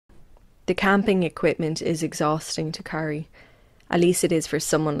The camping equipment is exhausting to carry. At least it is for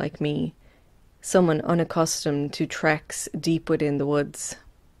someone like me, someone unaccustomed to treks deep within the woods.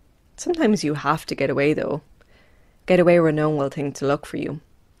 Sometimes you have to get away, though. Get away where no one will think to look for you.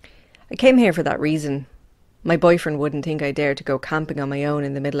 I came here for that reason. My boyfriend wouldn't think I dared to go camping on my own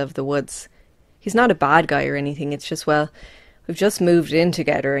in the middle of the woods. He's not a bad guy or anything, it's just, well, we've just moved in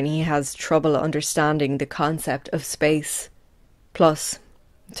together and he has trouble understanding the concept of space. Plus,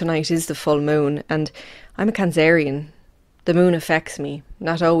 tonight is the full moon, and I'm a Cancerian. The moon affects me,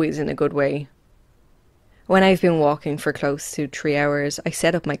 not always in a good way. When I've been walking for close to 3 hours, I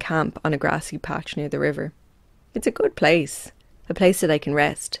set up my camp on a grassy patch near the river. It's a good place, a place that I can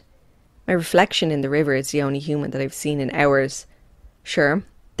rest. My reflection in the river is the only human that I've seen in hours. Sure,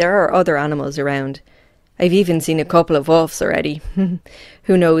 there are other animals around. I've even seen a couple of wolves already.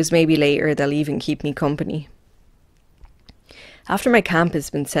 Who knows, maybe later they'll even keep me company. After my camp has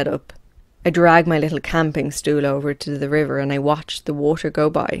been set up, I drag my little camping stool over to the river and I watch the water go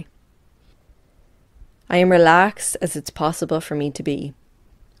by. I am relaxed as it's possible for me to be.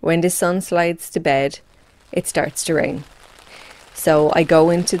 When the sun slides to bed, it starts to rain. So I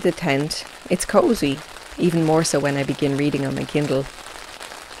go into the tent. It's cozy, even more so when I begin reading on my Kindle.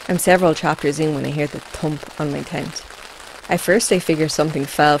 I'm several chapters in when I hear the thump on my tent. At first I figure something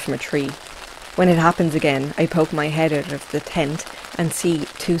fell from a tree. When it happens again, I poke my head out of the tent and see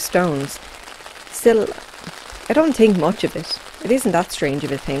 2 stones. Still, I don't think much of it. It isn't that strange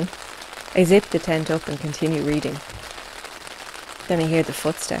of a thing. I zip the tent up and continue reading. Then I hear the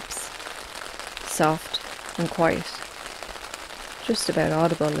footsteps. Soft and quiet. Just about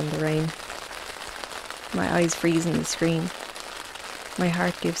audible in the rain. My eyes freeze on the screen. My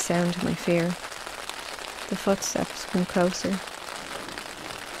heart gives sound to my fear. The footsteps come closer.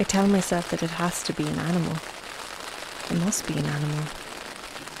 I tell myself that it has to be an animal. It must be an animal.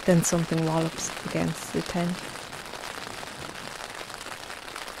 Then something wallops against the tent.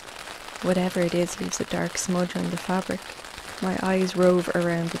 Whatever it is leaves a dark smudge on the fabric. My eyes rove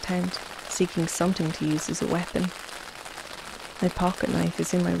around the tent, seeking something to use as a weapon. My pocket knife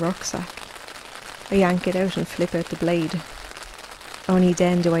is in my rucksack. I yank it out and flip out the blade. Only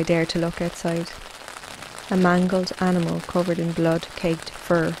then do I dare to look outside. A mangled animal covered in blood-caked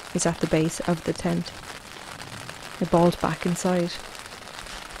fur is at the base of the tent. I bolt back inside.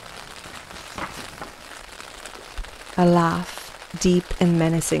 A laugh, deep and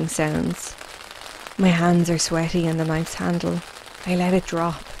menacing sounds. My hands are sweaty on the knife's handle. I let it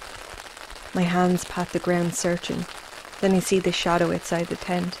drop. My hands pat the ground searching. Then I see the shadow outside the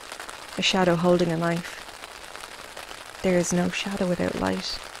tent. A shadow holding a knife. There is no shadow without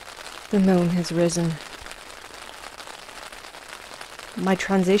light. The moon has risen. My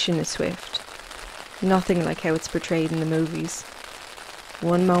transition is swift. Nothing like how it's portrayed in the movies.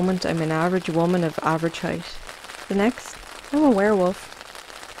 One moment I'm an average woman of average height. The next, I'm a werewolf.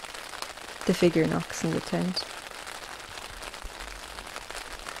 The figure knocks in the tent.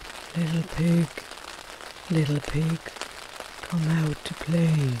 Little pig, come out to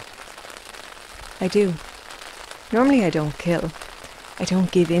play. I do. Normally I don't kill. I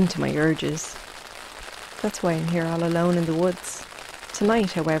don't give in to my urges. That's why I'm here all alone in the woods.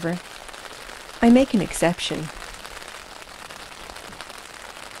 Tonight, however, I make an exception.